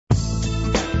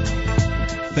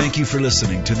Thank you for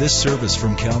listening to this service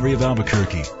from Calvary of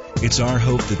Albuquerque. It's our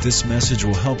hope that this message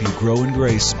will help you grow in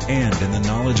grace and in the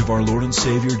knowledge of our Lord and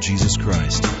Savior, Jesus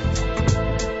Christ.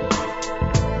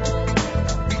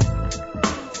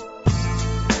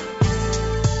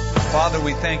 Father,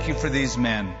 we thank you for these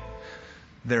men.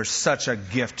 They're such a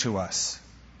gift to us.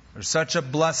 They're such a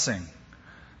blessing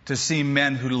to see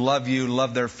men who love you,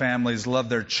 love their families, love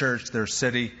their church, their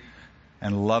city,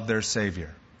 and love their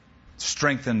Savior.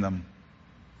 Strengthen them.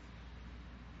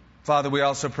 Father, we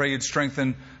also pray you'd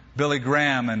strengthen Billy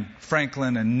Graham and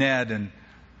Franklin and Ned and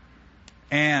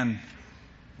Ann,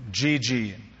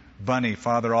 Gigi, and Bunny.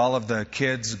 Father, all of the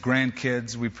kids,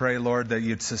 grandkids, we pray, Lord, that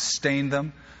you'd sustain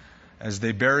them. As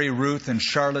they bury Ruth and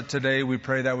Charlotte today, we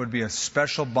pray that would be a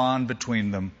special bond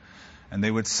between them, and they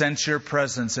would sense your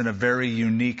presence in a very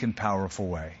unique and powerful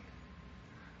way.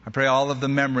 I pray all of the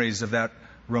memories of that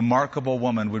remarkable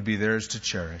woman would be theirs to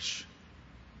cherish.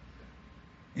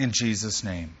 In Jesus'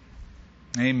 name,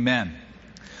 amen.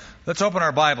 Let's open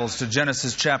our Bibles to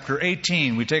Genesis chapter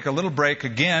 18. We take a little break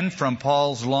again from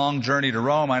Paul's long journey to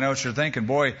Rome. I know what you're thinking,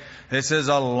 boy, this is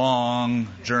a long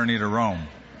journey to Rome.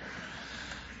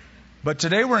 But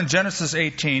today we're in Genesis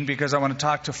 18 because I want to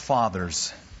talk to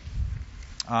fathers.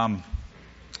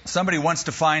 Somebody wants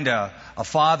to find a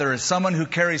father as someone who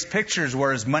carries pictures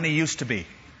where his money used to be.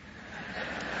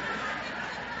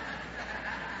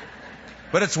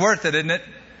 But it's worth it, isn't it?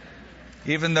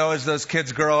 Even though as those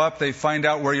kids grow up, they find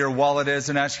out where your wallet is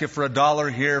and ask you for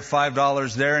 $1 here,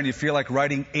 $5 there, and you feel like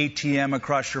writing ATM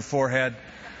across your forehead.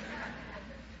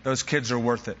 Those kids are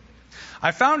worth it.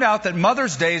 I found out that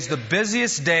Mother's Day is the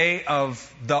busiest day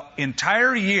of the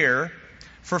entire year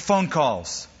for phone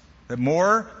calls. That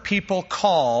more people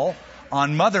call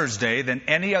on Mother's Day than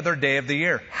any other day of the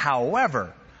year.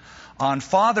 However, on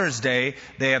Father's Day,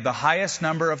 they have the highest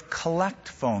number of collect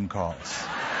phone calls.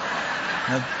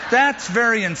 Now, that's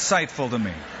very insightful to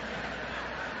me.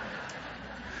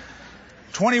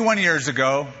 21 years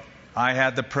ago, I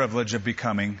had the privilege of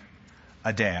becoming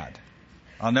a dad.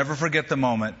 I'll never forget the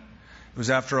moment. It was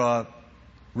after a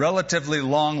relatively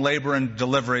long labor and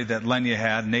delivery that Lenya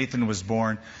had. Nathan was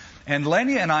born. And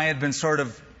Lenya and I had been sort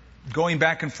of going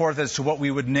back and forth as to what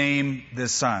we would name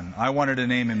this son. I wanted to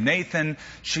name him Nathan.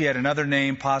 She had another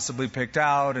name possibly picked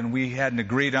out, and we hadn't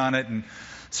agreed on it. And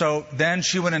so then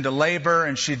she went into labor,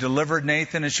 and she delivered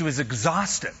Nathan, and she was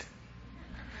exhausted.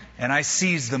 And I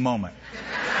seized the moment.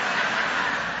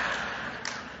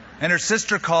 And her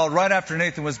sister called right after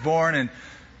Nathan was born, and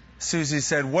Susie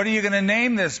said, "What are you going to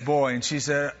name this boy?" And she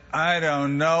said, "I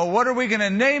don't know. What are we going to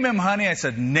name him, honey?" I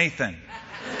said, "Nathan."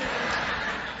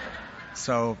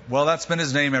 So, well, that's been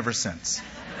his name ever since.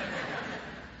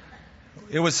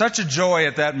 It was such a joy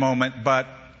at that moment, but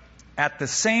at the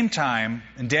same time,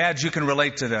 and dads, you can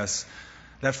relate to this,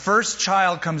 that first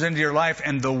child comes into your life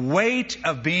and the weight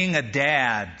of being a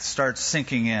dad starts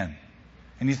sinking in.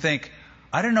 And you think,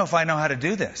 I don't know if I know how to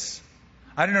do this.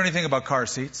 I don't know anything about car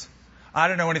seats. I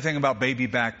don't know anything about baby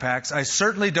backpacks. I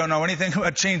certainly don't know anything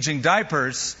about changing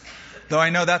diapers, though I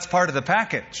know that's part of the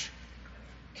package.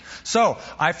 So,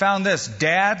 I found this,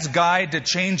 Dad's Guide to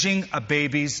Changing a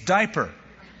Baby's Diaper.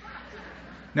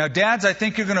 Now, dads, I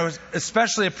think you're going to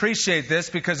especially appreciate this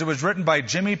because it was written by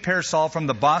Jimmy Pearsall from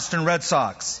the Boston Red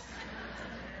Sox.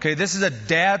 Okay, this is a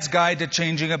Dad's Guide to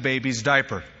Changing a Baby's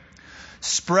Diaper.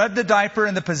 Spread the diaper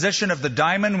in the position of the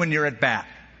diamond when you're at bat.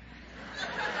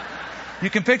 You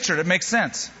can picture it. It makes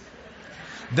sense.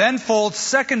 Then fold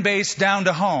second base down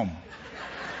to home.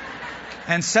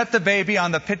 And set the baby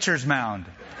on the pitcher's mound.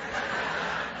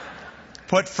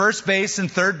 Put first base and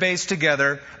third base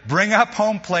together. Bring up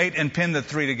home plate and pin the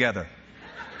three together.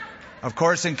 Of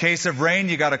course, in case of rain,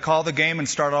 you got to call the game and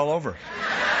start all over.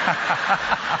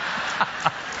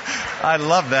 I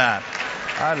love that.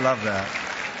 I love that.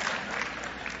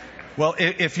 Well,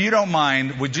 if you don't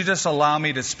mind, would you just allow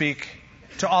me to speak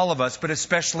to all of us, but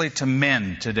especially to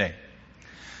men today.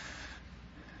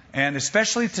 And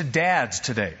especially to dads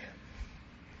today.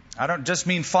 I don't just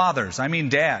mean fathers, I mean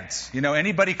dads. You know,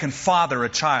 anybody can father a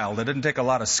child. It doesn't take a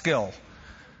lot of skill.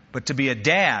 But to be a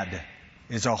dad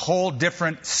is a whole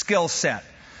different skill set.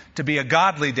 To be a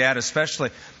godly dad especially.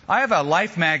 I have a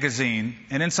Life magazine,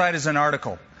 and inside is an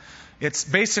article. It's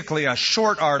basically a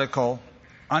short article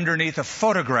underneath a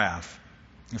photograph.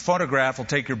 A photograph will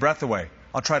take your breath away.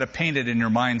 I'll try to paint it in your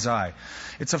mind's eye.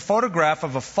 It's a photograph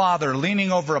of a father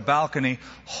leaning over a balcony,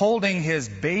 holding his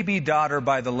baby daughter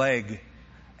by the leg,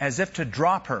 as if to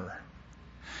drop her.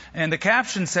 And the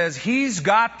caption says, he's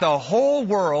got the whole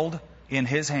world in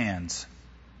his hands.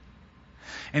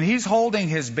 And he's holding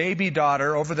his baby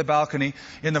daughter over the balcony.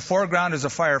 In the foreground is a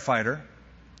firefighter.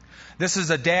 This is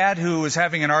a dad who is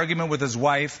having an argument with his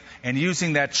wife and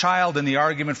using that child in the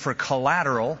argument for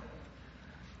collateral.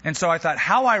 And so I thought,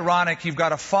 how ironic, you've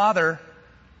got a father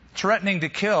threatening to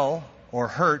kill or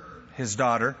hurt his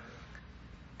daughter,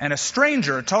 and a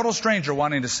stranger, a total stranger,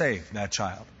 wanting to save that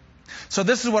child. So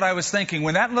this is what I was thinking.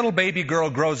 When that little baby girl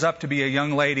grows up to be a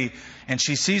young lady, and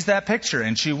she sees that picture,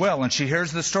 and she will, and she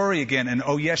hears the story again, and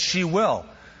oh yes, she will,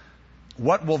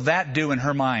 what will that do in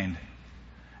her mind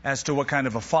as to what kind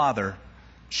of a father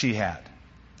she had?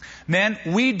 Men,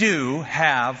 we do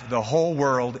have the whole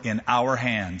world in our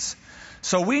hands.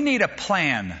 So we need a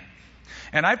plan.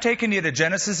 And I've taken you to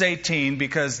Genesis 18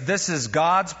 because this is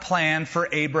God's plan for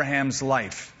Abraham's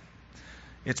life.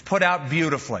 It's put out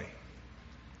beautifully.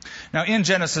 Now, in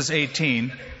Genesis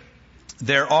 18,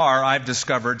 there are, I've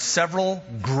discovered, several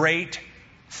great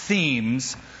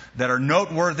themes that are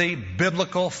noteworthy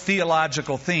biblical,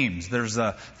 theological themes. There's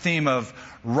a theme of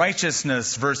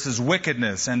righteousness versus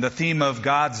wickedness, and the theme of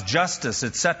God's justice,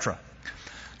 etc.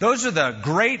 Those are the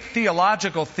great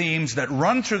theological themes that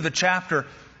run through the chapter,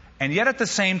 and yet at the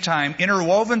same time,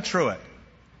 interwoven through it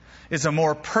is a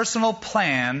more personal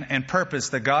plan and purpose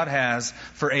that God has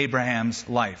for Abraham's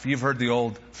life. You've heard the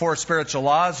old 4 spiritual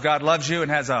laws. God loves you and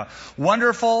has a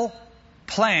wonderful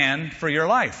plan for your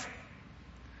life.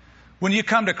 When you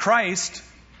come to Christ,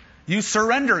 you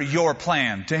surrender your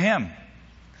plan to Him.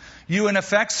 You, in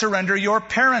effect, surrender your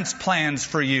parents' plans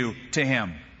for you to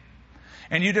Him.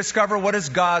 And you discover what is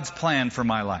God's plan for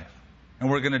my life. And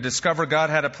we're going to discover God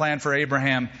had a plan for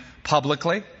Abraham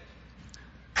publicly,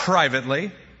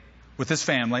 privately, with his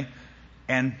family,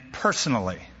 and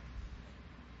personally.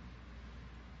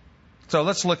 So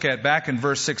let's look at, back in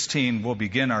verse 16, we'll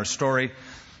begin our story,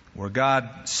 where God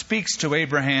speaks to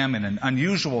Abraham in an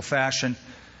unusual fashion.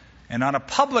 And on a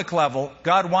public level,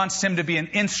 God wants him to be an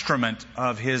instrument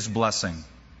of His blessing.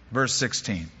 Verse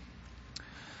 16.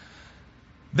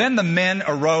 Then the men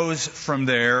arose from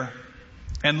there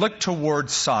and looked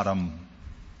toward Sodom.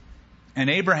 And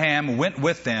Abraham went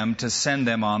with them to send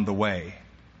them on the way.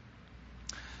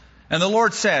 And the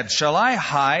Lord said, shall I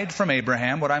hide from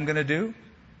Abraham what I'm going to do?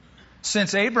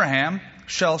 Since Abraham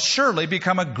shall surely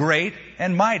become a great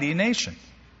and mighty nation.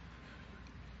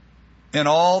 And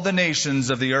all the nations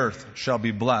of the earth shall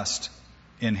be blessed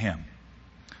in him.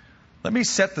 Let me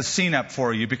set the scene up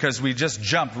for you because we just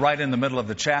jumped right in the middle of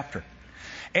the chapter.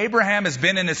 Abraham has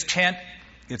been in his tent.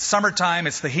 It's summertime.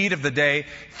 It's the heat of the day.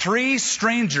 3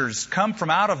 strangers come from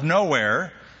out of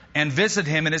nowhere and visit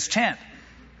him in his tent.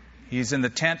 He's in the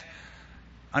tent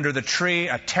under the tree,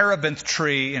 a terebinth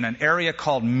tree in an area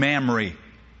called Mamre.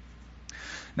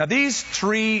 Now these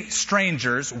 3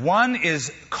 strangers, one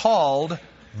is called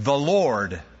the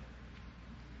Lord.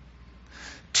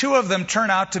 2 of them turn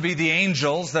out to be the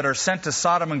angels that are sent to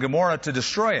Sodom and Gomorrah to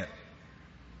destroy it.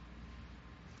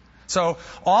 So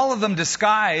all of them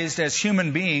disguised as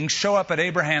human beings show up at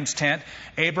Abraham's tent.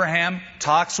 Abraham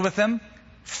talks with them,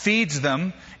 feeds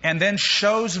them, and then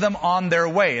shows them on their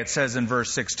way, it says in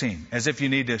verse 16, as if you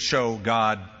need to show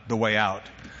God the way out.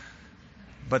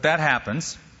 But that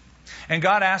happens. And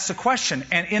God asks a question.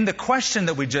 And in the question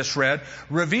that we just read,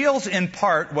 reveals in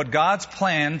part what God's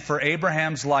plan for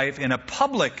Abraham's life in a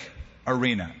public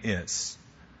arena is.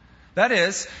 That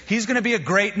is, he's going to be a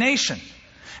great nation.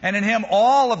 And in him,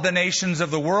 all of the nations of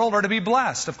the world are to be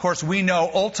blessed. Of course, we know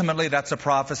ultimately that's a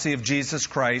prophecy of Jesus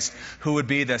Christ, who would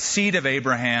be the seed of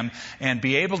Abraham and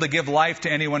be able to give life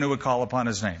to anyone who would call upon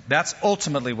his name. That's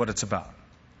ultimately what it's about.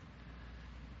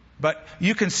 But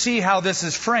you can see how this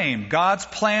is framed. God's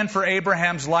plan for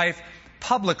Abraham's life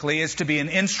publicly is to be an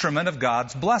instrument of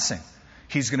God's blessing.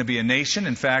 He's going to be a nation.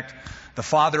 In fact, the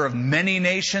father of many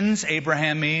nations,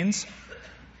 Abraham means.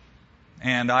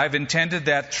 And I've intended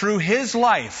that through his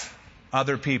life,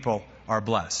 other people are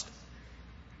blessed.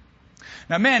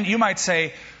 Now, men, you might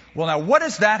say, well, now, what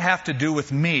does that have to do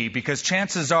with me? Because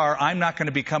chances are I'm not going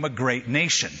to become a great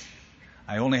nation.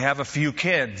 I only have a few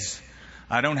kids.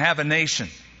 I don't have a nation.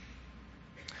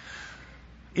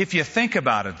 If you think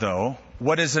about it, though,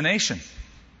 what is a nation?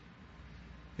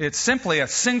 It's simply a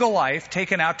single life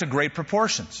taken out to great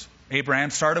proportions. Abraham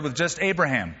started with just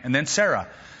Abraham, and then Sarah,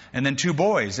 and then 2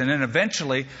 boys, and then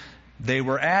eventually they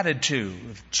were added to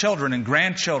children and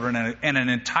grandchildren and an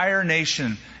entire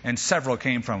nation, and several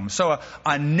came from them. So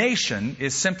a nation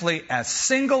is simply a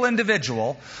single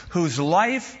individual whose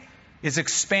life is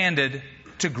expanded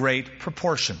to great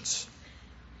proportions.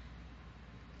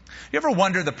 You ever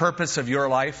wonder the purpose of your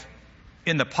life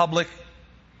in the public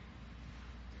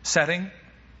setting?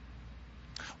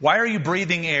 Why are you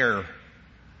breathing air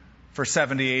for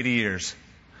 70, 80 years?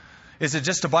 Is it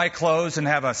just to buy clothes and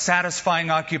have a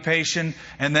satisfying occupation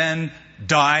and then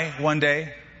die one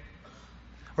day?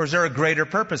 Or is there a greater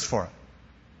purpose for it?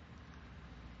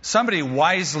 Somebody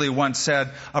wisely once said,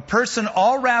 a person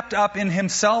all wrapped up in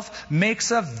himself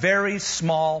makes a very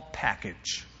small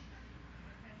package.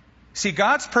 See,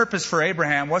 God's purpose for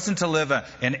Abraham wasn't to live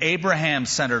an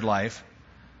Abraham-centered life,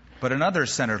 but an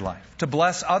other-centered life, to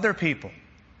bless other people.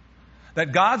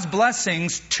 That God's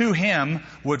blessings to him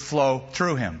would flow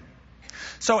through him.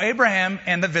 So Abraham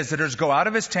and the visitors go out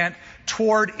of his tent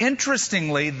toward,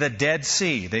 interestingly, the Dead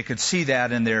Sea. They could see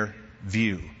that in their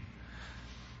view.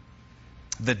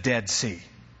 The Dead Sea.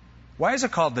 Why is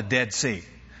it called the Dead Sea?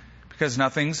 Because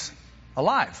nothing's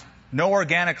alive. No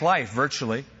organic life,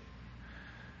 virtually.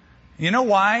 You know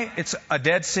why it's a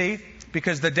Dead Sea?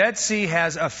 Because the Dead Sea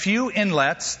has a few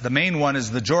inlets. The main one is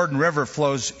the Jordan River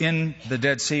flows in the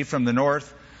Dead Sea from the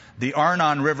north, the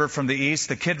Arnon River from the east,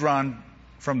 the Kidron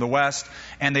from the west,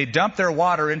 and they dump their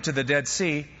water into the Dead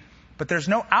Sea, but there's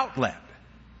no outlet.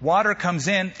 Water comes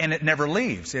in and it never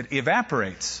leaves. It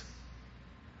evaporates.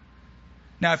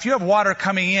 Now, if you have water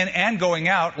coming in and going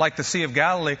out, like the Sea of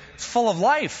Galilee, it's full of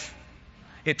life.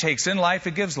 It takes in life,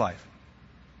 it gives life.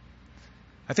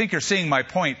 I think you're seeing my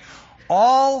point.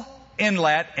 All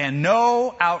inlet and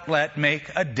no outlet make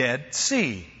a Dead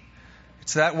Sea.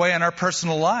 It's that way in our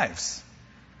personal lives.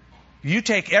 You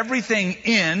take everything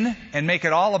in and make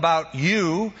it all about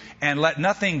you and let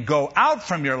nothing go out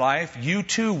from your life, you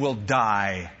too will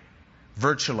die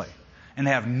virtually and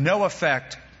have no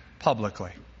effect publicly.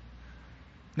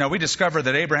 Now, we discover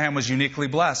that Abraham was uniquely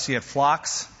blessed. He had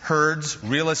flocks, herds,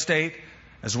 real estate,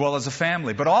 as well as a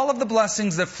family. But all of the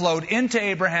blessings that flowed into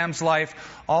Abraham's life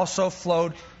also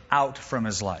flowed out from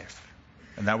his life.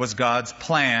 And that was God's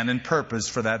plan and purpose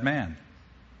for that man.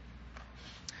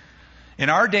 In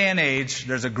our day and age,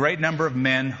 there's a great number of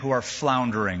men who are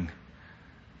floundering.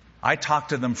 I talk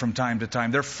to them from time to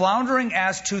time. They're floundering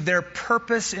as to their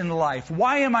purpose in life.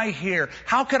 Why am I here?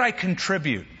 How could I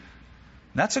contribute?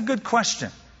 That's a good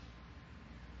question.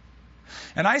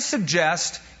 And I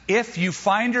suggest, if you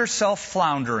find yourself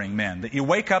floundering, men, that you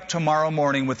wake up tomorrow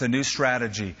morning with a new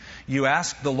strategy. You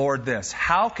ask the Lord this: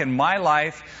 how can my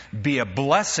life be a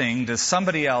blessing to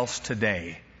somebody else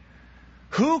today?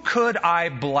 Who could I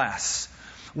bless?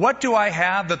 What do I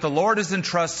have that the Lord has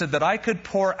entrusted that I could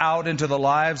pour out into the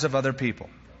lives of other people?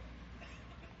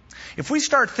 If we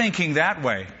start thinking that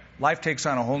way, life takes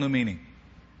on a whole new meaning.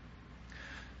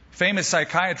 Famous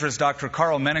psychiatrist Dr.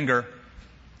 Carl Menninger,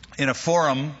 in a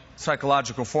forum,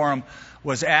 psychological forum,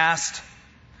 was asked,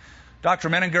 Dr.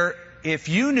 Menninger, if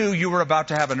you knew you were about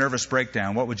to have a nervous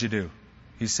breakdown, what would you do?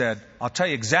 He said, I'll tell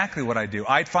you exactly what I'd do.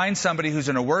 I'd find somebody who's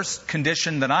in a worse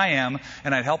condition than I am,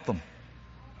 and I'd help them.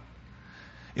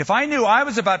 If I knew I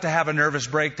was about to have a nervous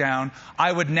breakdown,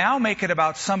 I would now make it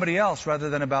about somebody else rather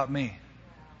than about me.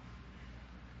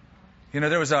 You know,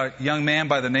 there was a young man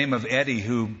by the name of Eddie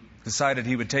who decided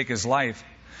he would take his life.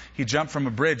 He jumped from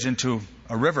a bridge into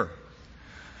a river.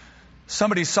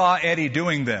 Somebody saw Eddie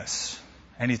doing this,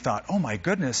 and he thought, oh my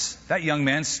goodness, that young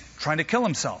man's trying to kill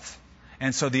himself.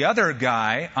 And so the other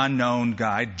guy, unknown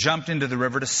guy, jumped into the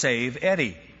river to save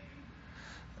Eddie.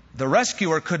 The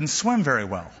rescuer couldn't swim very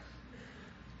well.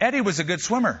 Eddie was a good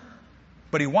swimmer,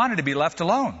 but he wanted to be left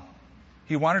alone.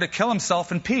 He wanted to kill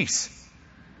himself in peace.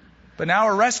 But now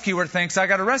a rescuer thinks, I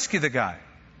got to rescue the guy.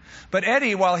 But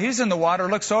Eddie, while he's in the water,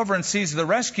 looks over and sees the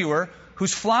rescuer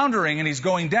who's floundering and he's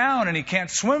going down and he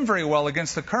can't swim very well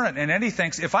against the current. And Eddie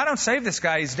thinks, if I don't save this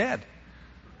guy, he's dead.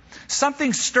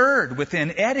 Something stirred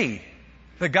within Eddie,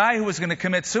 the guy who was going to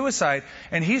commit suicide,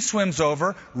 and he swims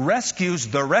over, rescues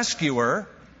the rescuer.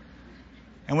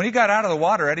 And when he got out of the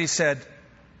water, Eddie said,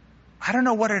 I don't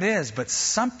know what it is, but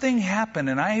something happened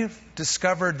and I've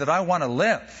discovered that I want to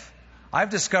live. I've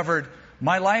discovered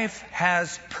my life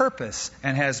has purpose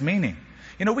and has meaning.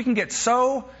 You know, we can get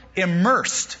so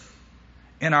immersed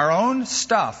in our own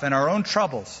stuff and our own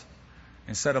troubles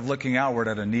instead of looking outward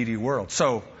at a needy world.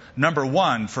 So, number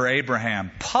one for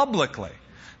Abraham, publicly,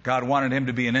 God wanted him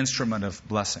to be an instrument of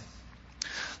blessing.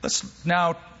 Let's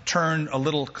now turn a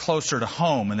little closer to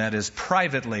home, and that is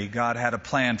privately, God had a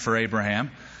plan for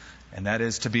Abraham, and that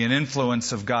is to be an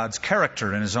influence of God's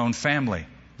character in his own family.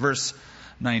 Verse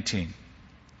 19.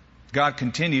 God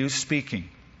continues speaking.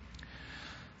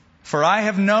 For I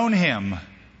have known him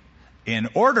in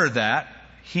order that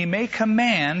he may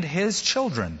command his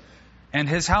children and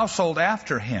his household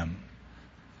after him,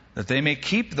 that they may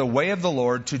keep the way of the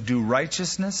Lord to do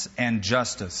righteousness and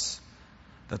justice,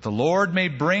 that the Lord may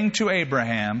bring to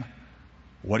Abraham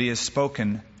what he has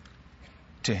spoken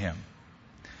to him.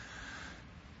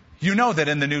 You know that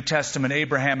in the New Testament,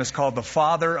 Abraham is called the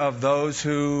father of those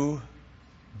who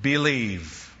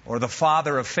believe, or the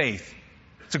father of faith.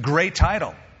 It's a great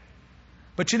title.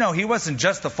 But you know, he wasn't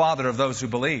just the father of those who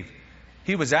believe.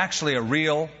 He was actually a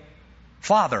real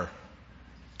father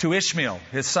to Ishmael,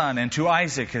 his son, and to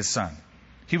Isaac, his son.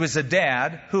 He was a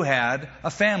dad who had a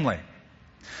family.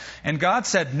 And God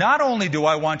said, not only do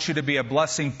I want you to be a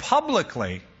blessing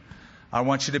publicly, I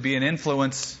want you to be an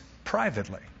influence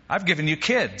privately. I've given you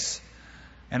kids,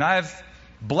 and I've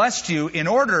blessed you in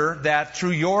order that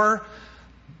through your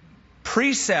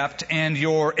precept and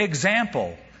your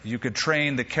example, you could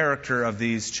train the character of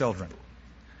these children.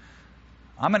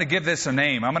 I'm going to give this a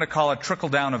name. I'm going to call it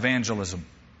trickle-down evangelism.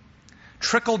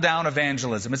 Trickle-down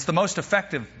evangelism. It's the most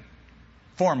effective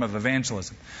form of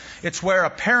evangelism. It's where a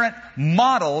parent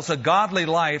models a godly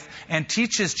life and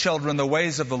teaches children the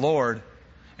ways of the Lord,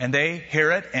 and they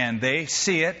hear it and they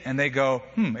see it and they go,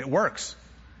 it works.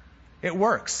 It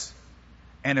works.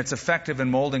 And it's effective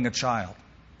in molding a child.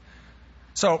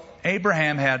 So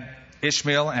Abraham had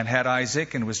Ishmael and had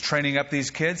Isaac and was training up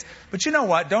these kids. But you know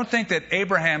what? Don't think that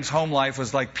Abraham's home life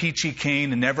was like peachy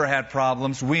keen and never had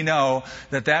problems. We know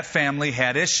that that family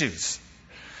had issues.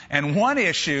 And one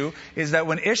issue is that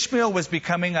when Ishmael was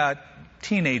becoming a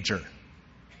teenager,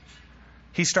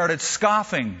 he started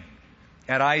scoffing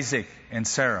at Isaac and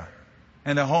Sarah,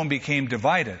 and the home became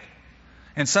divided.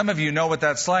 And some of you know what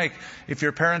that's like. If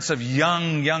you're parents of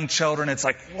young children, it's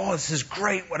like, whoa, this is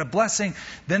great, what a blessing.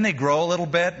 Then they grow a little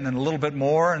bit, and then a little bit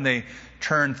more, and they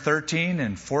turn 13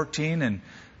 and 14, and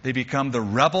they become the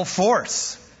rebel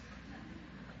force.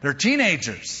 They're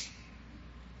teenagers.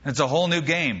 It's a whole new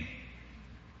game.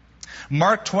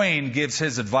 Mark Twain gives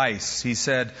his advice. He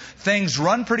said, things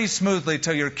run pretty smoothly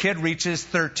till your kid reaches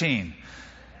 13.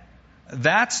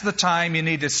 That's the time you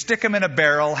need to stick them in a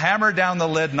barrel, hammer down the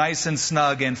lid nice and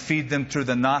snug, and feed them through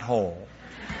the knothole.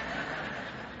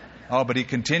 Oh, but he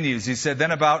continues. He said,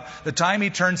 then about the time he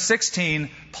turns 16,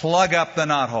 plug up the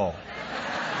knothole.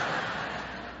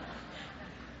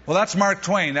 Well, that's Mark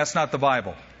Twain. That's not the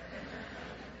Bible.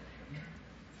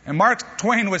 And Mark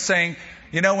Twain was saying,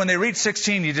 you know, when they reach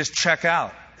 16, you just check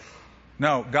out.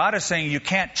 No, God is saying you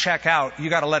can't check out. You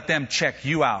got to let them check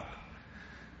you out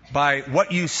by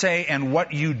what you say and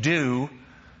what you do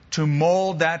to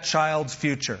mold that child's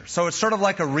future. So it's sort of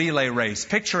like a relay race.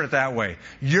 Picture it that way.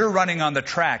 You're running on the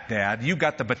track, Dad. You've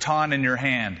got the baton in your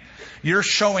hand. You're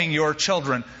showing your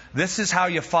children, this is how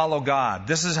you follow God.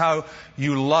 This is how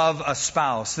you love a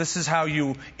spouse. This is how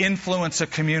you influence a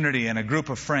community and a group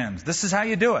of friends. This is how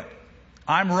you do it.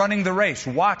 I'm running the race.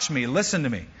 Watch me. Listen to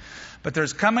me. But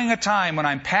there's coming a time when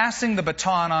I'm passing the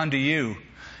baton on to you,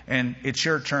 and it's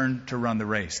your turn to run the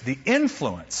race. The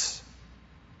influence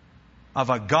of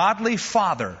a godly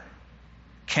father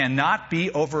cannot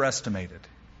be overestimated.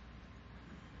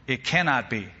 It cannot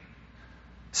be.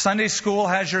 Sunday school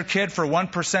has your kid for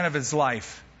 1% of his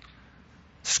life.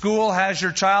 School has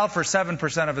your child for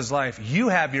 7% of his life. You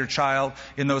have your child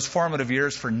in those formative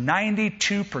years for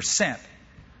 92%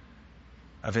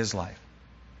 of his life.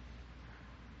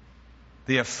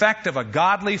 The effect of a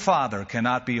godly father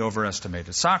cannot be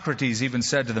overestimated. Socrates even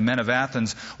said to the men of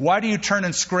Athens, why do you turn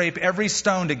and scrape every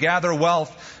stone to gather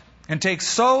wealth and take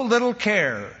so little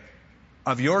care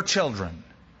of your children,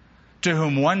 to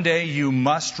whom one day you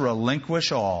must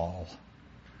relinquish all?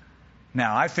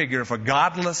 Now, I figure if a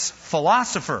godless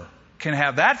philosopher can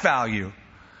have that value,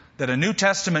 that a New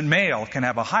Testament male can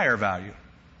have a higher value.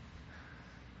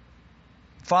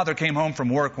 Father came home from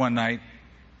work one night,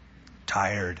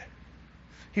 tired.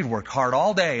 He'd worked hard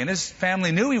all day, and his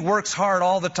family knew he works hard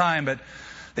all the time, but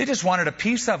they just wanted a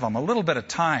piece of him, a little bit of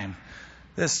time.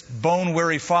 This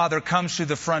bone-weary father comes through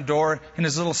the front door, and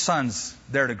his little son's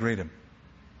there to greet him.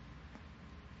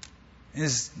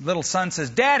 His little son says,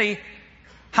 Daddy,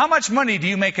 how much money do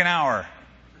you make an hour?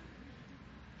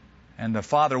 And the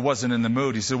father wasn't in the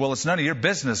mood. He said, well, it's none of your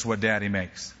business what Daddy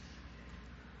makes.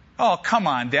 Oh, come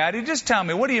on, Daddy, just tell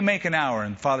me, what do you make an hour?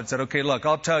 And the father said, okay, look,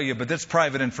 I'll tell you, but that's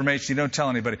private information. You don't tell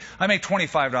anybody. I make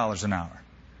 $25 an hour.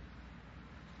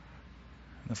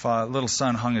 The little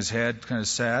son hung his head, kind of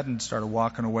sad, and started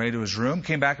walking away to his room.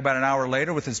 Came back about an hour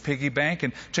later with his piggy bank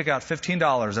and took out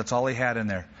 $15. That's all he had in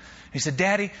there. He said,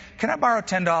 Daddy, can I borrow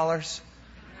 $10?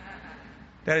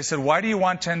 Daddy said, why do you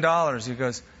want $10? He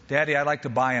goes, Daddy, I'd like to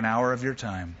buy an hour of your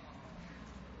time.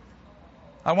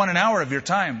 I want an hour of your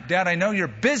time. Dad, I know you're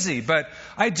busy, but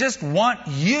I just want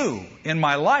you in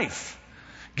my life.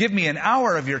 Give me an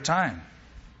hour of your time.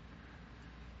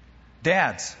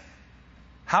 Dads,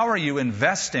 how are you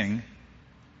investing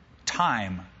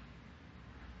time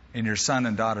in your son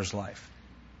and daughter's life?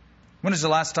 When is the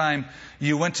last time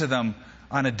you went to them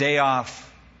on a day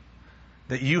off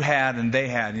that you had and they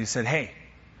had, and you said, hey,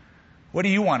 what do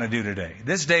you want to do today?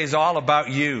 This day is all about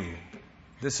you.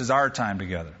 This is our time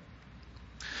together.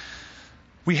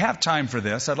 We have time for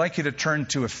this. I'd like you to turn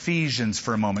to Ephesians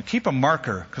for a moment. Keep a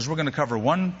marker, because we're going to cover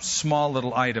one small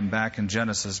little item back in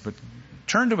Genesis, but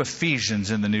turn to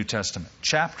Ephesians in the New Testament,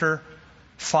 chapter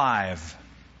 5.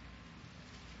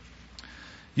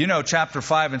 You know, chapter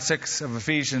 5 and 6 of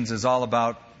Ephesians is all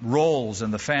about roles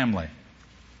in the family.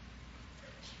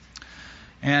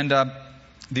 And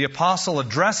the apostle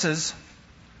addresses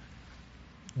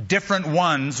different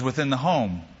ones within the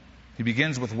home. He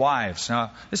begins with wives.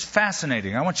 Now, this is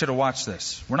fascinating. I want you to watch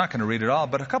this. We're not going to read it all,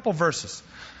 but a couple verses.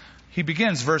 He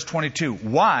begins, verse 22.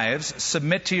 Wives,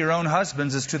 submit to your own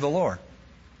husbands as to the Lord.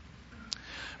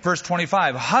 Verse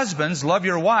 25. Husbands, love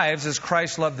your wives as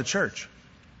Christ loved the church.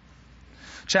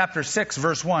 Chapter 6,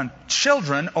 verse 1.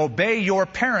 Children, obey your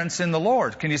parents in the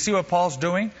Lord. Can you see what Paul's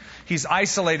doing? He's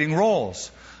isolating roles.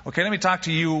 Okay, let me talk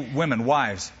to you women,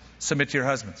 wives. Submit to your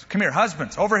husbands. Come here,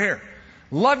 husbands, over here.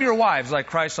 Love your wives like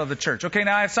Christ loved the church. Okay,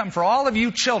 now I have something for all of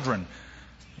you children.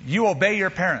 You obey your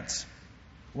parents.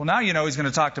 Well, now you know he's going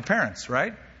to talk to parents,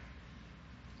 right?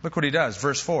 Look what he does.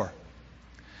 Verse 4.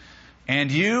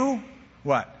 And you,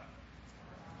 what?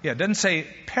 Yeah, it doesn't say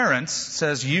parents. It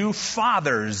says you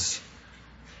fathers.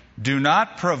 Do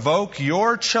not provoke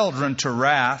your children to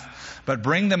wrath, but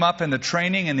bring them up in the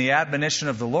training and the admonition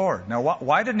of the Lord. Now,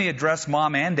 why didn't he address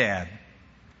mom and dad?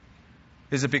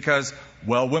 Is it because,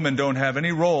 well, women don't have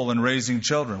any role in raising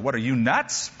children? What, are you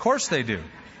nuts? Of course they do.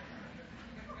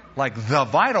 Like the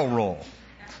vital role.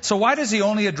 So why does he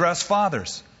only address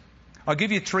fathers? I'll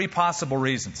give you 3 possible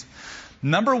reasons.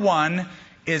 Number 1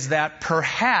 is that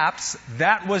perhaps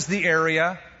that was the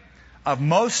area of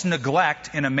most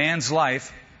neglect in a man's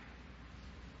life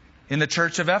in the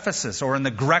church of Ephesus or in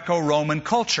the Greco-Roman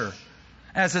culture,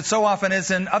 as it so often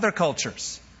is in other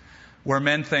cultures, where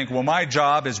men think, well, my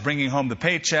job is bringing home the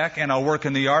paycheck and I'll work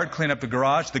in the yard, clean up the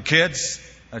garage. The kids,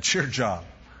 that's your job.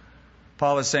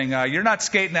 Paul is saying, you're not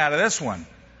skating out of this one.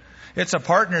 It's a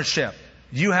partnership.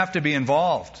 You have to be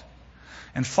involved.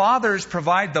 And fathers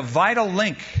provide the vital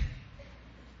link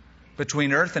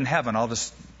between earth and heaven. I'll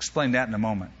just explain that in a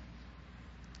moment.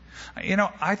 You know,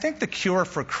 I think the cure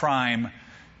for crime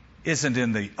isn't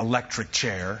in the electric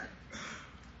chair.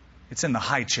 It's in the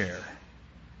high chair.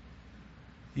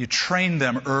 You train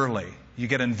them early. You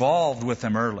get involved with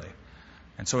them early.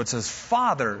 And so it says,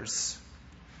 fathers,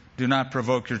 do not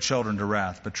provoke your children to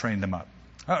wrath, but train them up.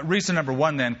 Reason number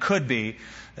 1 then could be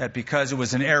that because it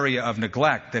was an area of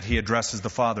neglect that he addresses the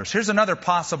fathers. Here's another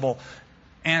possible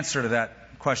answer to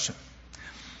that question.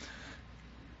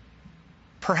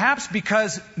 Perhaps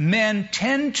because men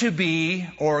tend to be,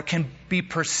 or can be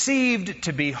perceived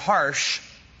to be harsh,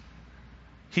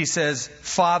 he says,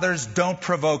 fathers, don't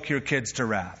provoke your kids to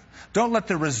wrath. Don't let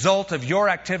the result of your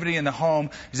activity in the home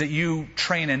is that you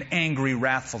train an angry,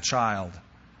 wrathful child.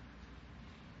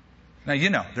 Now,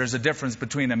 you know, there's a difference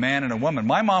between a man and a woman.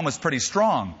 My mom was pretty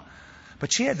strong,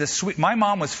 but she had this sweet... My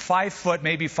mom was 5 foot,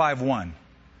 maybe 5'1".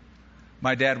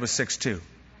 My dad was 6'2".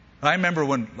 I remember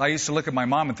when I used to look at my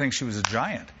mom and think she was a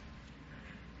giant.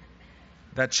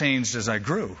 That changed as I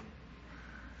grew.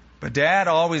 But Dad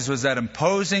always was that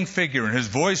imposing figure, and his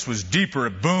voice was deeper,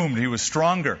 it boomed, he was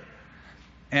stronger.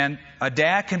 And a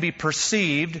dad can be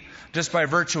perceived, just by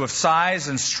virtue of size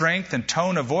and strength and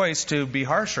tone of voice, to be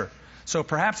harsher. So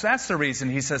perhaps that's the reason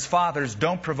he says, fathers,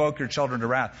 don't provoke your children to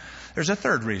wrath. There's a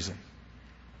third reason.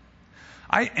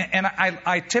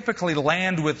 I typically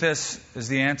land with this as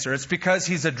the answer. It's because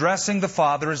he's addressing the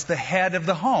father as the head of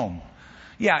the home.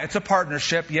 Yeah, it's a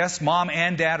partnership. Yes, mom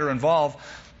and dad are involved.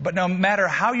 But no matter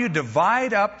how you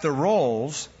divide up the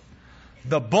roles,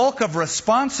 the bulk of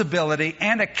responsibility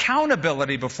and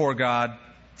accountability before God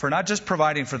for not just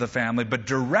providing for the family, but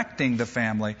directing the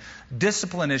family,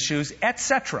 discipline issues,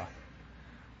 etc.,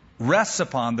 rests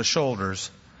upon the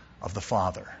shoulders of the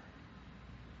father.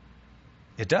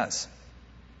 It does.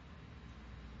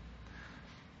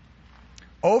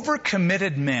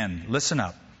 Overcommitted men, listen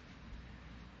up.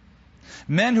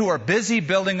 Men who are busy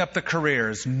building up the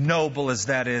careers, noble as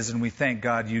that is, and we thank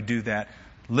God you do that.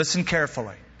 Listen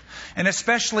carefully. And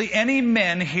especially any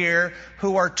men here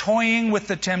who are toying with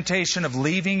the temptation of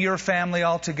leaving your family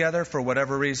altogether for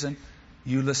whatever reason,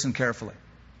 you listen carefully.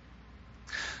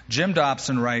 Jim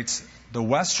Dobson writes, the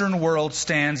Western world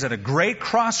stands at a great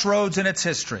crossroads in its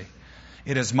history.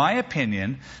 It is my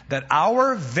opinion that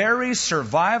our very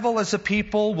survival as a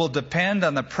people will depend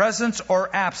on the presence or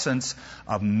absence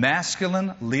of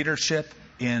masculine leadership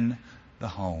in the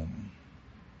home.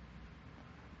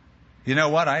 You know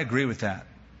what? I agree with that.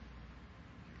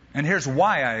 And here's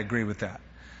why I agree with that.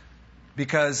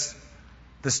 Because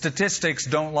the statistics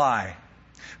don't lie.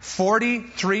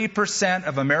 43%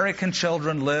 of American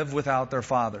children live without their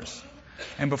fathers.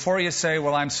 And before you say,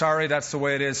 well, I'm sorry, that's the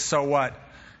way it is, so what?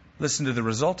 Listen to the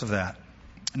result of that.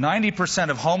 90%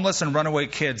 of homeless and runaway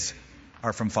kids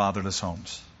are from fatherless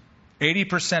homes.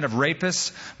 80% of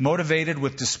rapists motivated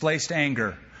with displaced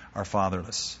anger are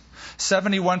fatherless.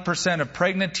 71% of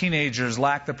pregnant teenagers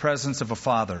lack the presence of a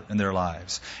father in their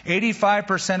lives.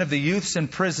 85% of the youths in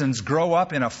prisons grow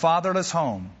up in a fatherless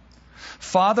home.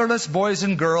 Fatherless boys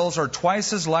and girls are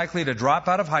twice as likely to drop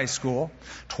out of high school,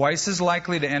 twice as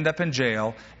likely to end up in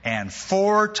jail, and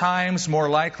 4 times more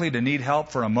likely to need help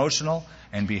for emotional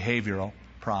and behavioral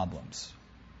problems.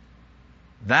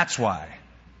 That's why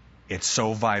it's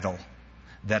so vital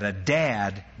that a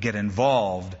dad get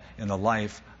involved in the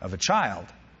life of a child.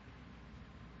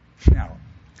 Now,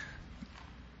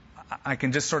 I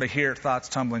can just sort of hear thoughts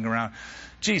tumbling around.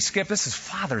 Gee, Skip, this is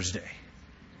Father's Day.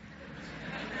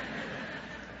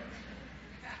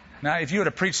 Now, if you would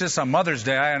have preached this on Mother's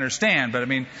Day, I understand. But, I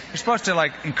mean, you're supposed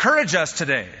to, encourage us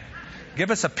today.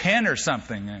 Give us a pen or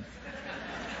something.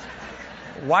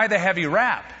 Why the heavy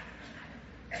rap?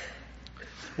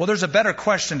 Well, there's a better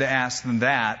question to ask than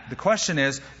that. The question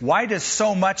is, why does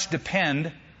so much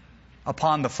depend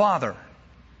upon the father?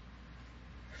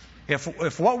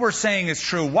 If what we're saying is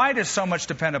true, why does so much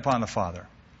depend upon the father?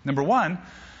 Number one,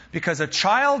 because a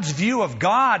child's view of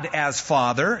God as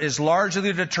father is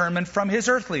largely determined from his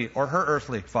earthly or her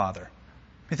earthly father.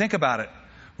 You think about it.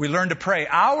 We learn to pray,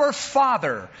 Our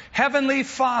Father, Heavenly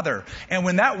Father. And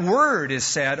when that word is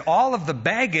said, all of the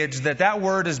baggage that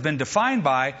word has been defined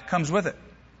by comes with it.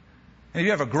 And if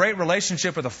you have a great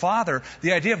relationship with a father,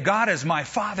 the idea of God as my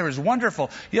father is wonderful.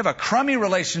 You have a crummy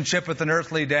relationship with an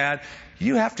earthly dad,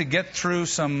 you have to get through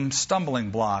some stumbling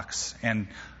blocks and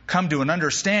come to an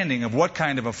understanding of what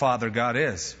kind of a father God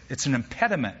is. It's an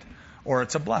impediment or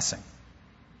it's a blessing.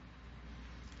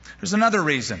 There's another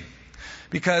reason.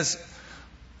 Because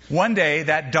one day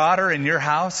that daughter in your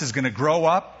house is going to grow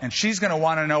up and she's going to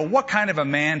want to know, what kind of a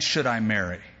man should I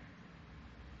marry?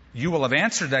 You will have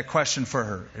answered that question for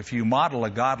her if you model a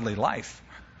godly life.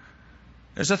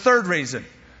 There's a third reason.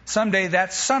 Someday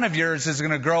that son of yours is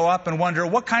going to grow up and wonder,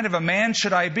 what kind of a man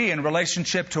should I be in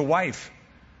relationship to wife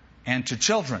and to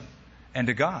children and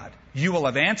to God? You will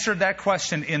have answered that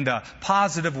question in the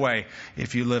positive way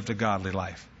if you lived a godly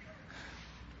life.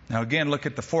 Now again, look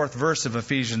at the 4th verse of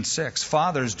Ephesians 6.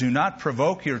 Fathers, do not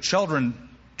provoke your children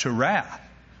to wrath,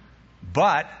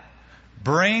 but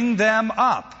bring them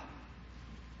up.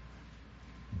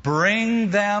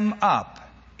 Bring them up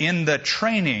in the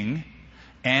training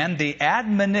and the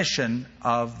admonition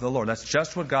of the Lord. That's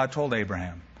just what God told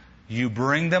Abraham. You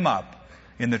bring them up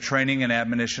in the training and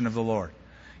admonition of the Lord.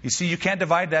 You see, you can't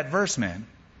divide that verse, man.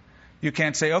 You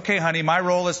can't say, okay, honey, my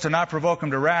role is to not provoke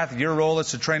them to wrath. Your role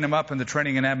is to train them up in the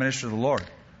training and admonition of the Lord.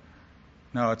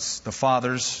 No, it's the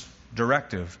Father's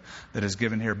directive that is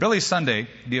given here. Billy Sunday,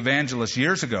 the evangelist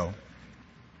years ago,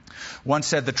 once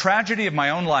said, the tragedy of my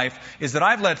own life is that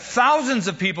I've led thousands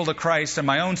of people to Christ and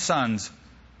my own sons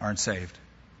aren't saved.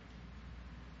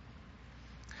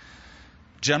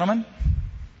 Gentlemen,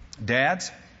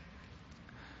 dads,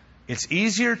 it's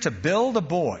easier to build a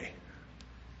boy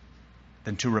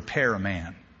than to repair a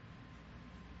man.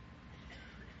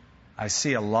 I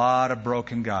see a lot of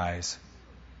broken guys.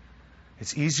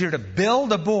 It's easier to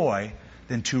build a boy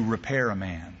than to repair a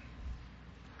man.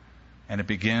 And it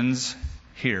begins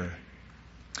here.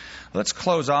 Let's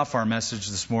close off our message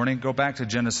this morning. Go back to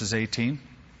Genesis 18.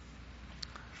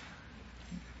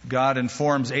 God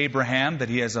informs Abraham that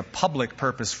he has a public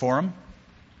purpose for him,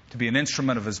 to be an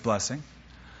instrument of his blessing.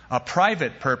 A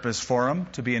private purpose for him,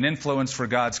 to be an influence for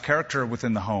God's character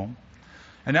within the home.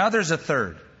 And now there's a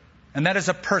third, and that is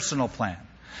a personal plan.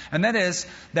 And that is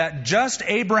that just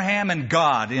Abraham and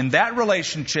God, in that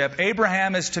relationship,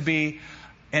 Abraham is to be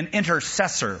an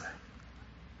intercessor,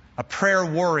 a prayer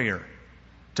warrior,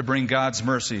 to bring God's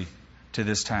mercy to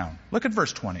this town. Look at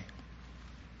verse 20.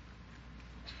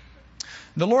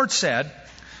 The Lord said,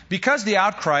 because the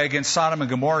outcry against Sodom and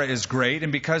Gomorrah is great,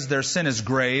 and because their sin is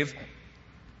grave,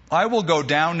 I will go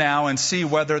down now and see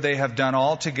whether they have done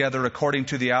altogether according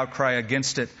to the outcry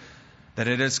against it, that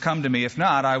it has come to me. If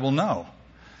not, I will know.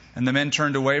 And the men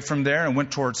turned away from there and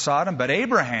went toward Sodom. But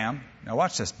Abraham, now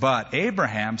watch this, but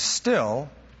Abraham still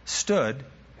stood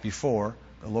before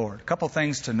the Lord. A couple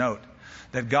things to note.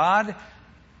 That God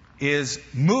is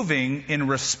moving in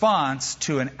response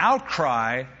to an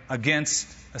outcry against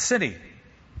a city.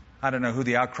 I don't know who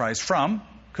the outcry is from.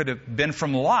 Could have been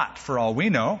from Lot, for all we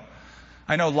know.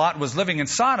 I know Lot was living in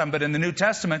Sodom, but in the New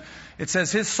Testament, it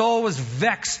says his soul was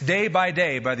vexed day by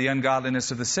day by the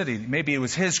ungodliness of the city. Maybe it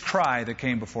was his cry that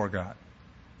came before God.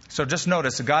 So just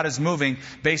notice that God is moving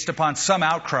based upon some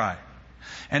outcry.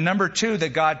 And number two, that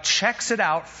God checks it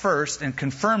out first and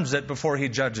confirms it before He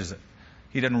judges it.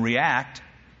 He doesn't react.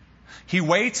 He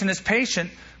waits and is patient,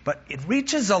 but it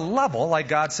reaches a level, like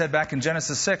God said back in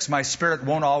Genesis 6, my spirit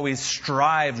won't always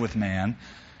strive with man.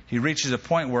 He reaches a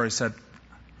point where He said,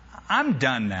 I'm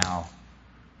done now.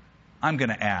 I'm going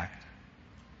to act.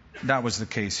 That was the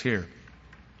case here.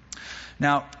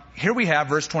 Now, here we have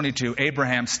verse 22,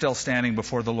 Abraham still standing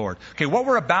before the Lord. Okay, what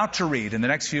we're about to read in the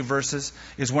next few verses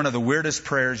is one of the weirdest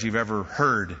prayers you've ever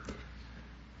heard.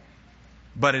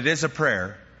 But it is a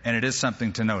prayer, and it is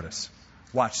something to notice.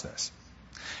 Watch this.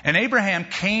 And Abraham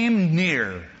came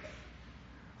near,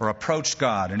 or approached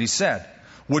God, and he said,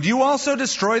 would you also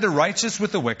destroy the righteous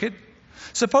with the wicked?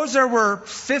 Suppose there were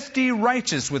 50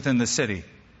 righteous within the city.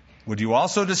 Would you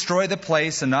also destroy the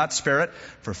place and not spare it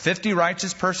for 50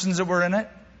 righteous persons that were in it?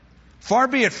 Far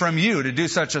be it from you to do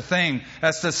such a thing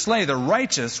as to slay the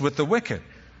righteous with the wicked,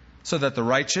 so that the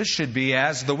righteous should be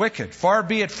as the wicked. Far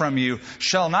be it from you,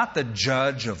 shall not the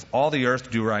judge of all the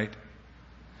earth do right?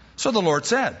 So the Lord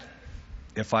said,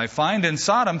 if I find in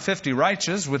Sodom 50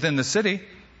 righteous within the city,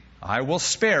 I will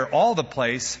spare all the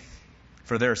place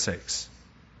for their sakes.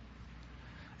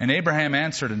 And Abraham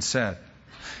answered and said,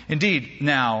 indeed,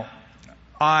 now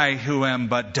I, who am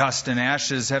but dust and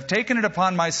ashes, have taken it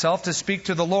upon myself to speak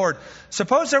to the Lord.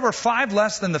 Suppose there were 5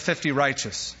 less than the 50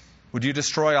 righteous. Would you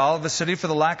destroy all of the city for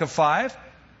the lack of 5?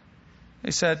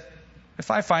 He said, if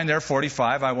I find there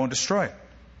 45, I won't destroy it.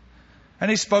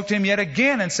 And he spoke to him yet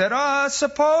again and said,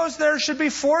 suppose there should be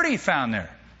 40 found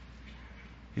there.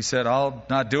 He said, I'll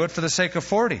not do it for the sake of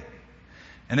 40.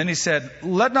 And then he said,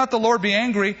 let not the Lord be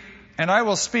angry, and I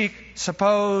will speak,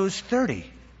 suppose 30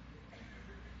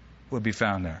 would be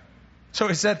found there. So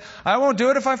he said, I won't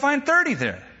do it if I find 30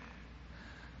 there.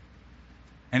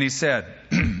 And he said,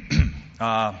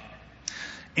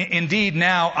 indeed,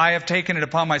 now I have taken it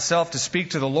upon myself to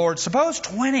speak to the Lord. Suppose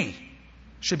 20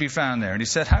 should be found there. And he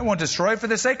said, I won't destroy it for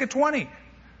the sake of 20.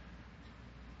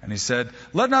 And he said,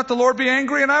 let not the Lord be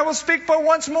angry, and I will speak but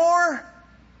once more.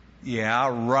 Yeah,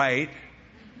 right.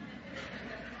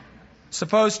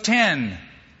 Suppose 10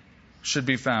 should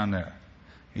be found there.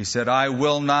 He said, I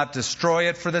will not destroy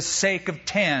it for the sake of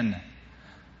 10.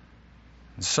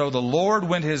 And so the Lord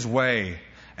went His way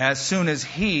as soon as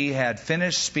He had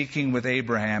finished speaking with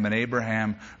Abraham, and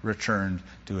Abraham returned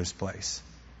to his place.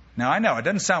 Now I know, it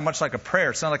doesn't sound much like a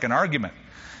prayer. It sounds like an argument.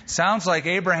 It sounds like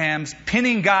Abraham's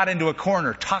pinning God into a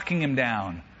corner, talking Him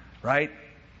down, right?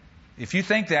 If you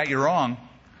think that, you're wrong.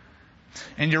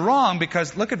 And you're wrong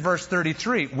because look at verse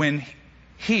 33.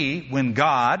 When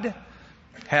God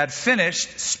had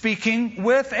finished speaking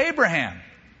with Abraham.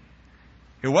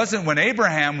 It wasn't when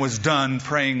Abraham was done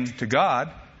praying to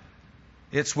God.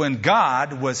 It's when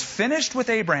God was finished with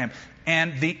Abraham.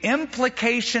 And the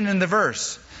implication in the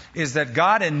verse is that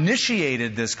God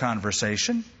initiated this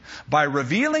conversation by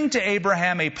revealing to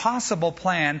Abraham a possible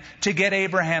plan to get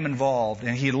Abraham involved.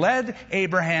 And He led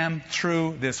Abraham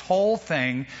through this whole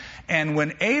thing. And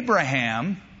when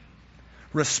Abraham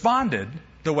responded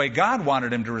the way God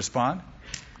wanted him to respond,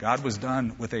 God was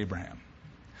done with Abraham.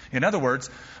 In other words,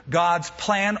 God's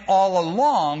plan all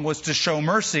along was to show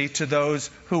mercy to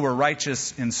those who were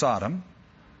righteous in Sodom.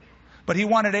 But He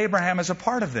wanted Abraham as a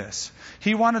part of this.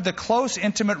 He wanted the close,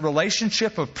 intimate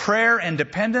relationship of prayer and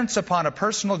dependence upon a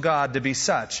personal God to be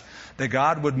such that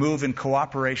God would move in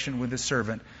cooperation with His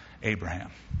servant,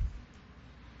 Abraham.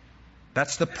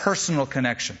 That's the personal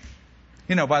connection.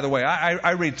 You know, by the way,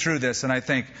 I read through this and I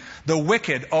think the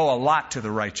wicked owe a lot to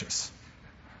the righteous.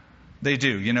 They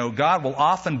do. You know, God will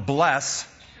often bless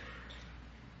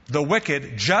the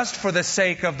wicked just for the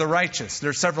sake of the righteous.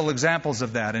 There are several examples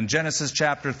of that. In Genesis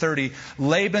chapter 30,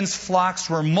 Laban's flocks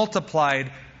were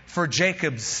multiplied for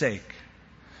Jacob's sake.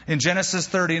 In Genesis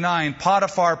 39,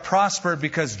 Potiphar prospered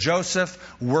because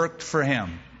Joseph worked for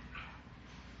him.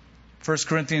 1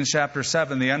 Corinthians chapter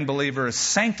 7, the unbeliever is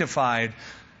sanctified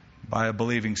by a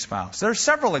believing spouse. There are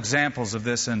several examples of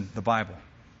this in the Bible.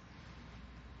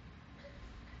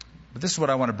 But this is what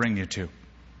I want to bring you to.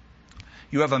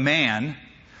 You have a man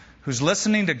who's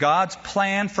listening to God's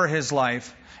plan for his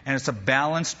life, and it's a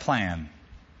balanced plan.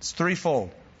 It's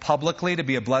threefold. Publicly, to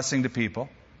be a blessing to people.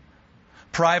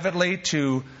 Privately,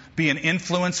 to be an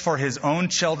influence for his own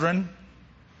children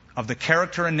of the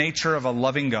character and nature of a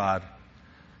loving God.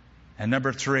 And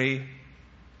number 3,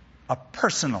 a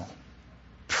personal,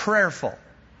 prayerful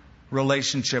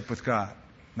relationship with God.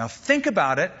 Now think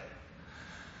about it.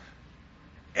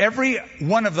 every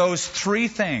one of those three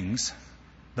things,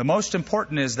 the most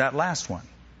important is that last one.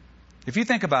 If you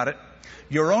think about it,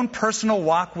 your own personal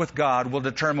walk with God will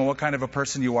determine what kind of a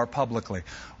person you are publicly.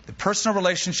 The personal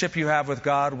relationship you have with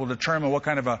God will determine what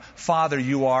kind of a father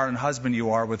you are and husband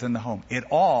you are within the home. It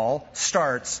all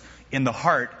starts in the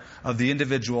heart of the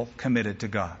individual committed to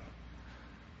God.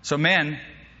 So men,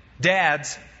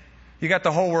 dads, you got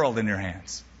the whole world in your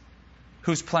hands.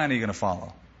 Whose plan are you going to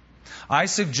follow? I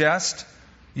suggest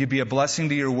you be a blessing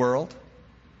to your world.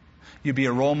 You be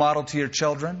a role model to your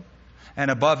children. And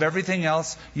above everything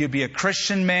else, you be a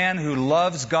Christian man who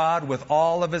loves God with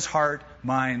all of his heart,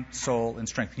 mind, soul, and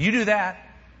strength. You do that.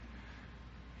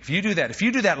 If you do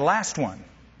that last one,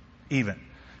 even,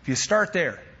 if you start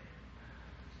there,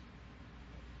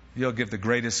 you'll give the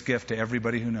greatest gift to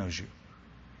everybody who knows you.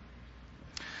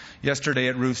 Yesterday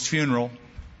at Ruth's funeral,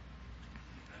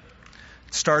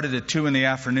 it started at 2 in the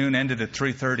afternoon, ended at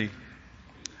 3:30.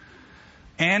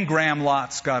 Ann Graham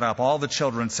Lotz got up. All the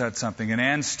children said something, and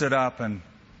Ann stood up, and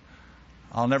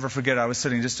I'll never forget, I was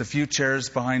sitting just a few chairs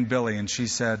behind Billy, and she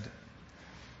said,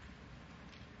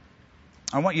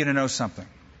 I want you to know something.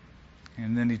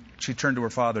 And then she turned to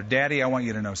her father, Daddy, I want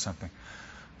you to know something.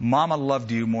 Mama loved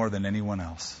you more than anyone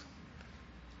else.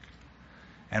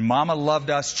 And Mama loved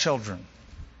us children.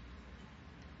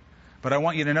 But I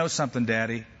want you to know something,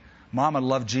 Daddy. Mama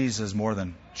loved Jesus more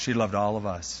than she loved all of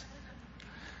us.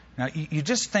 Now, you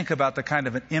just think about the kind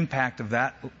of an impact of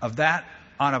that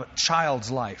on a child's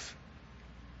life.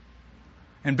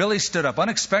 And Billy stood up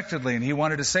unexpectedly, and he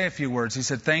wanted to say a few words. He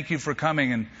said, thank you for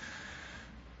coming. And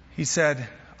he said,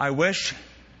 I wish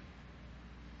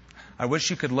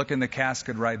you could look in the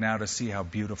casket right now to see how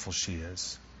beautiful she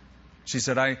is. She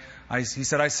said, he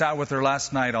said, I sat with her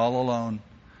last night all alone.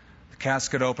 The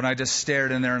casket open. I just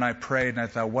stared in there and I prayed, and I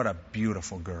thought, what a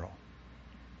beautiful girl.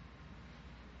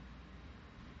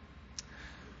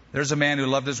 There's a man who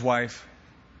loved his wife,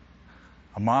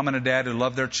 a mom and a dad who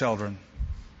loved their children,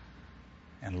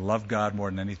 and loved God more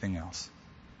than anything else.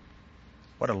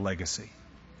 What a legacy.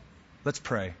 Let's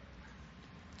pray.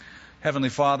 Heavenly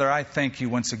Father, I thank you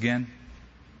once again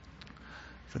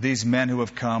for these men who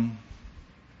have come.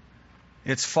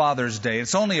 It's Father's Day.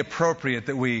 It's only appropriate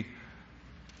that we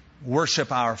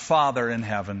worship our Father in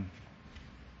heaven,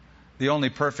 the only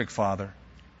perfect Father.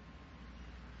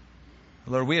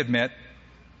 Lord, we admit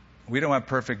we don't have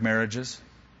perfect marriages.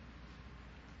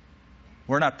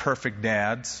 We're not perfect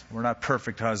dads. We're not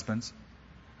perfect husbands.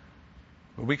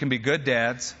 But we can be good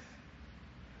dads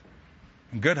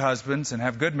and good husbands and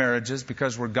have good marriages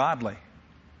because we're godly.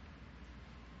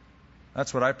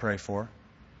 That's what I pray for.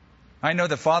 I know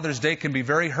that Father's Day can be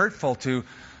very hurtful to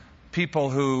people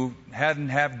who hadn't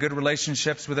had good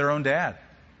relationships with their own dad.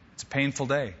 It's a painful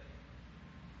day.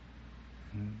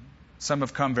 Some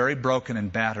have come very broken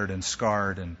and battered and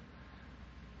scarred, and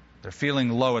they're feeling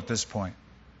low at this point.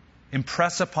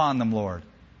 Impress upon them, Lord.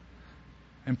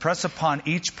 Impress upon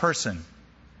each person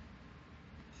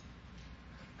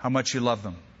how much you love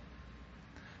them.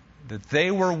 That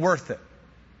they were worth it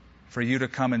for you to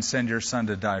come and send your Son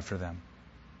to die for them.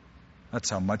 That's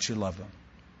how much you love them.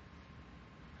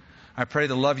 I pray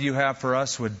the love you have for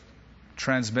us would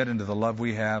transmit into the love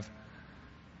we have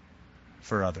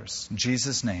for others. In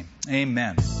Jesus' name,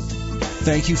 amen.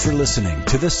 Thank you for listening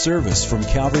to this service from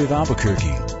Calvary of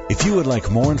Albuquerque. If you would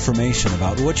like more information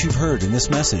about what you've heard in this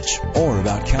message or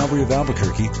about Calvary of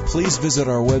Albuquerque, please visit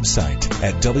our website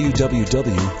at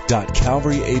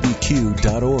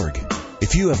www.calvaryabq.org.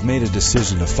 If you have made a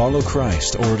decision to follow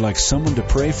Christ or would like someone to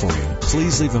pray for you,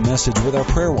 please leave a message with our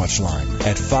Prayer Watch line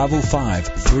at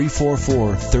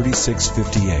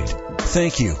 505-344-3658.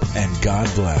 Thank you, and God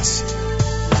bless.